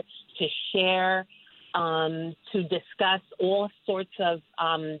together to share, to discuss all sorts of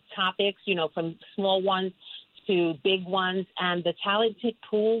topics, from small ones to big ones. And the talented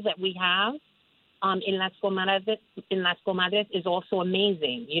pool that we have in Las Comadres is also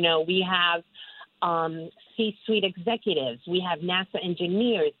amazing. We have C-suite executives. We have NASA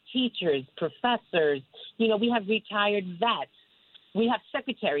engineers, teachers, professors. We have retired vets. We have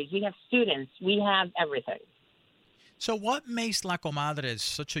secretaries. We have students. We have everything. So what makes La Comadres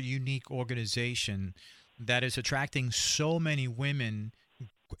such a unique organization that is attracting so many women,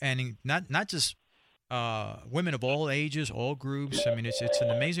 and not just women of all ages, all groups? I mean, it's an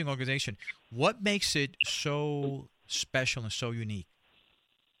amazing organization. What makes it so special and so unique?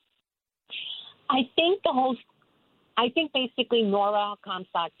 I think basically Nora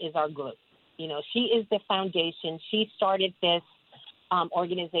Comstock is our group. She is the foundation. She started this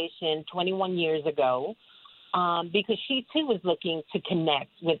organization 21 years ago. Because she, too, was looking to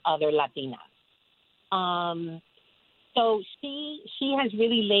connect with other Latinas. So she has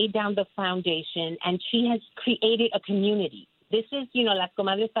really laid down the foundation, and she has created a community. This is, Las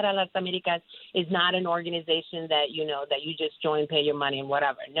Comadres para las Américas is not an organization that, that you just join, pay your money and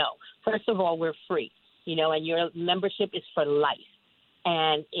whatever. No. First of all, we're free, and your membership is for life.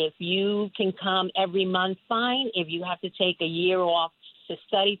 And if you can come every month, fine. If you have to take a year off to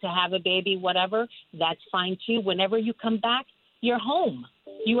study, to have a baby, whatever, that's fine too. Whenever you come back, you're home.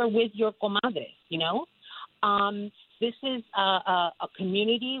 You are with your comadres, This is a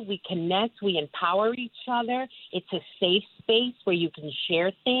community. We connect. We empower each other. It's a safe space where you can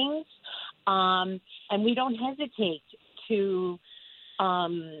share things. And we don't hesitate to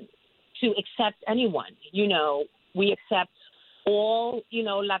accept anyone. We accept all,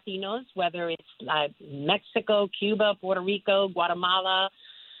 Latinos, whether it's Mexico, Cuba, Puerto Rico, Guatemala,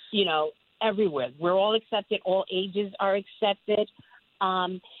 everywhere. We're all accepted. All ages are accepted.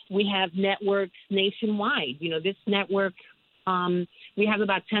 We have networks nationwide. This network, we have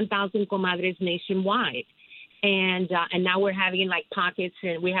about 10,000 comadres nationwide. And now we're having pockets,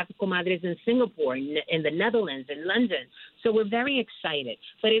 and we have comadres in Singapore, in the Netherlands, in London. So we're very excited.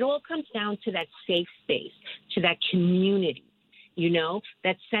 But it all comes down to that safe space, to that community.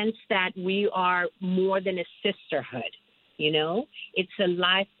 that sense that we are more than a sisterhood, It's a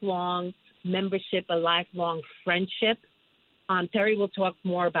lifelong membership, a lifelong friendship. Terry will talk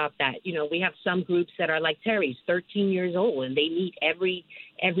more about that. We have some groups that are like Terry's, 13 years old, and they meet every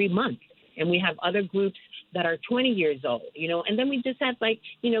month. And we have other groups that are 20 years old, And then we just have,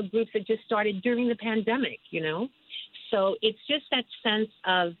 groups that just started during the pandemic, So it's just that sense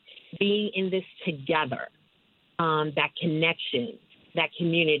of being in this together, that connection, that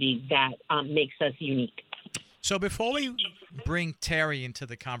community that makes us unique. So before we bring Terry into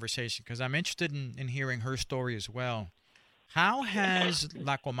the conversation, because I'm interested in hearing her story as well, how has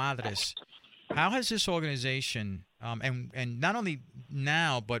La Comadres, how has this organization, and not only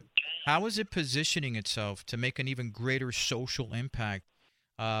now, but how is it positioning itself to make an even greater social impact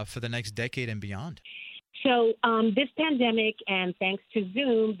for the next decade and beyond? So this pandemic, and thanks to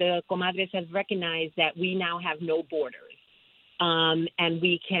Zoom, the Comadres has recognized that we now have no borders. And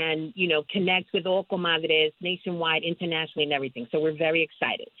we can, connect with all Comadres nationwide, internationally, and everything. So we're very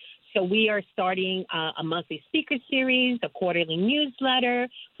excited. So we are starting a monthly speaker series, a quarterly newsletter.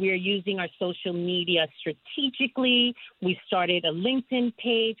 We are using our social media strategically. We started a LinkedIn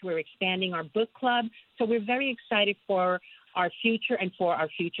page. We're expanding our book club. So we're very excited for our future and for our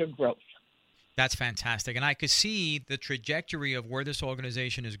future growth. That's fantastic. And I could see the trajectory of where this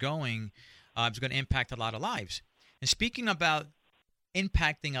organization is going. It's going to impact a lot of lives. And speaking about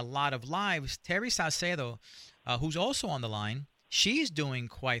impacting a lot of lives, Terry Salcedo, who's also on the line, she's doing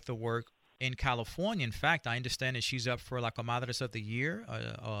quite the work in California. In fact, I understand that she's up for La Comadres of the Year,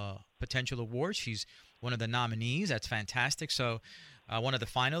 potential award. She's one of the nominees. That's fantastic. So one of the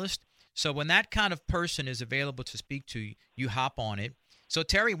finalists. So when that kind of person is available to speak to, you hop on it. So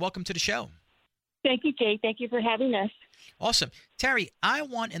Terry, welcome to the show. Thank you, Jay. Thank you for having us. Awesome. Terry, I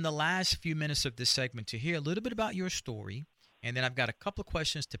want in the last few minutes of this segment to hear a little bit about your story, and then I've got a couple of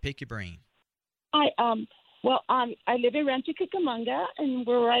questions to pick your brain. I live in Rancho Cucamonga, and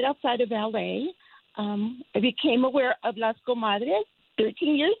we're right outside of L.A. I became aware of Las Comadres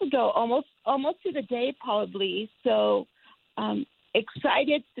 13 years ago, almost to the day probably. So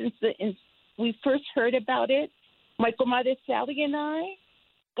excited since we first heard about it. My comadre Sally and I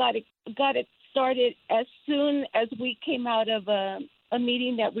got it started as soon as we came out of a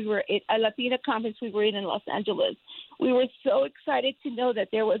meeting that we were at, a Latina conference we were in Los Angeles. We were so excited to know that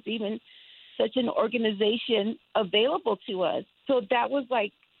there was even such an organization available to us. So that was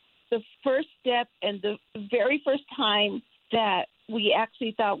like the first step and the very first time that we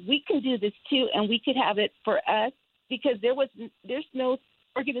actually thought we can do this too, and we could have it for us, because there's no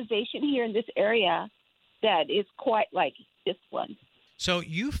organization here in this area that is quite like this one. So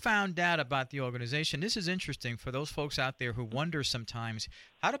you found out about the organization. This is interesting for those folks out there who wonder sometimes,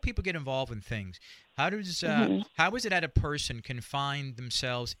 how do people get involved in things? How is it that a person can find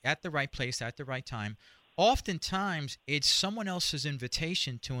themselves at the right place at the right time? Oftentimes, it's someone else's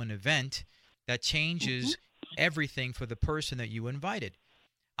invitation to an event that changes everything for the person that you invited.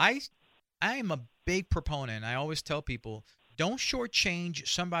 I am a big proponent. I always tell people, don't shortchange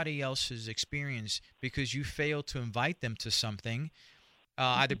somebody else's experience because you failed to invite them to something.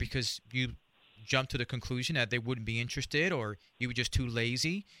 Either because you jumped to the conclusion that they wouldn't be interested or you were just too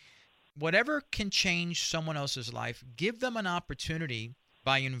lazy. Whatever can change someone else's life, give them an opportunity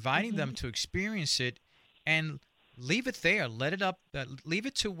by inviting them to experience it, and leave it there. Leave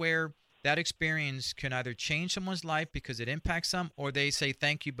it to where that experience can either change someone's life because it impacts them, or they say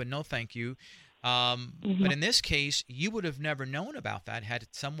thank you but no thank you. But in this case, you would have never known about that had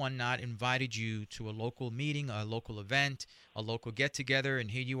someone not invited you to a local meeting, a local event, a local get-together, and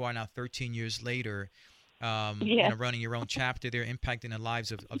here you are now 13 years later running your own chapter there, impacting the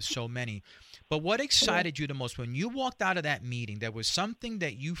lives of so many. But what excited you the most when you walked out of that meeting? There was something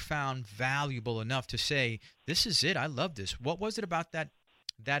that you found valuable enough to say, this is it, I love this. What was it about that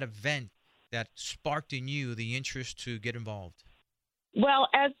event that sparked in you the interest to get involved? Well,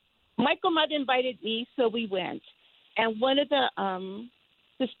 as my comadre invited me, so we went. And one of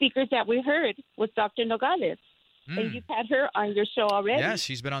the speakers that we heard was Dr. Nogales. And you've had her on your show already. Yes,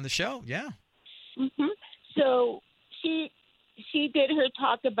 she's been on the show, yeah. So she did her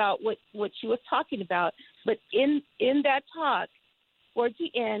talk about what she was talking about. But in that talk, towards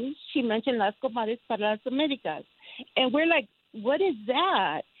the end, she mentioned Las Comadres para las Américas. And we're like, what is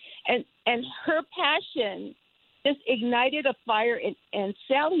that? And her passion just ignited a fire in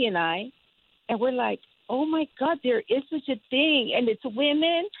Sally and I, and we're like, oh my God, there is such a thing, and it's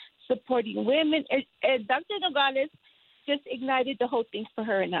women supporting women, and Dr. Nogales just ignited the whole thing for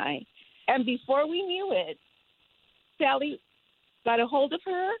her and I. And before we knew it, Sally got a hold of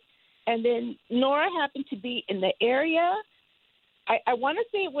her, and then Nora happened to be in the area, I want to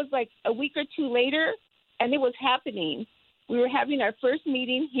say it was like a week or two later, and it was happening. We were having our first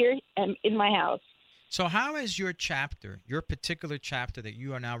meeting here in my house. So how is your chapter, your particular chapter that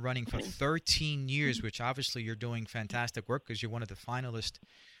you are now running for 13 years, which obviously you're doing fantastic work because you're one of the finalists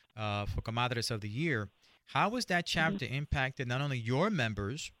for Comadres of the Year, how has that chapter impacted not only your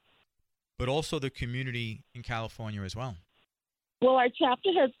members, but also the community in California as well? Well, our chapter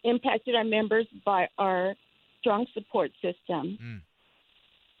has impacted our members by our strong support system.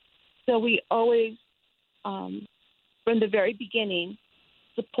 So we always, from the very beginning,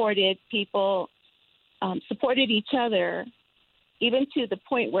 supported people, supported each other, even to the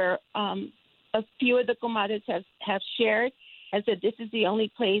point where a few of the comadres have shared and said, this is the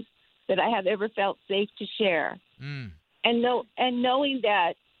only place that I have ever felt safe to share. And knowing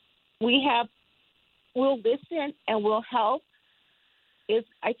that we'll listen and we'll help is,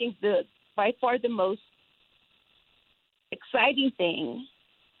 I think, by far the most exciting thing,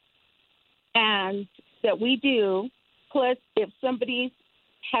 and that we do. Plus, if somebody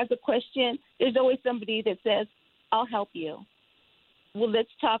has a question, there's always somebody that says, I'll help you. Well, let's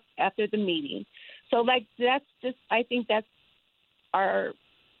talk after the meeting. So, that's just, I think that's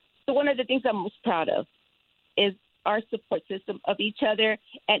so one of the things I'm most proud of is our support system of each other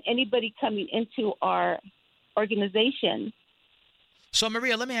and anybody coming into our organization. So,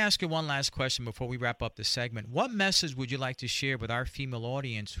 Maria, let me ask you one last question before we wrap up this segment. What message would you like to share with our female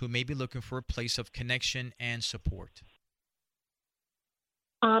audience who may be looking for a place of connection and support?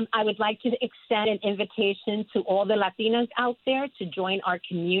 I would like to extend an invitation to all the Latinos out there to join our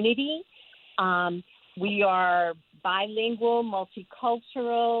community. We are bilingual,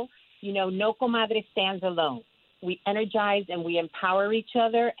 multicultural. No comadre stands alone. We energize and we empower each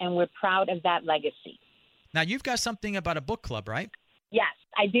other, and we're proud of that legacy. Now, you've got something about a book club, right? Yes,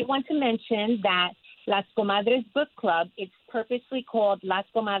 I did want to mention that Las Comadres Book Club, it's purposely called Las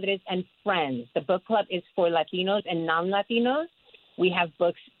Comadres and Friends. The book club is for Latinos and non-Latinos. We have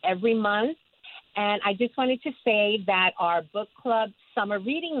books every month. And I just wanted to say that our book club summer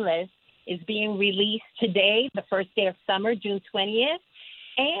reading list is being released today, the first day of summer, June 20th.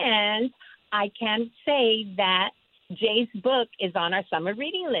 And I can say that Jay's book is on our summer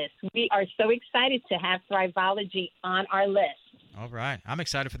reading list. We are so excited to have Thriveology on our list. All right. I'm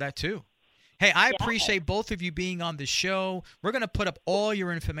excited for that, too. Hey, I appreciate both of you being on the show. We're going to put up all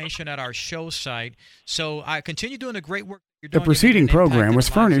your information at our show site. So I continue doing the great work you're doing. The preceding program was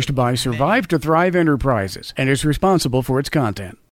furnished by Survive to Thrive Enterprises and is responsible for its content.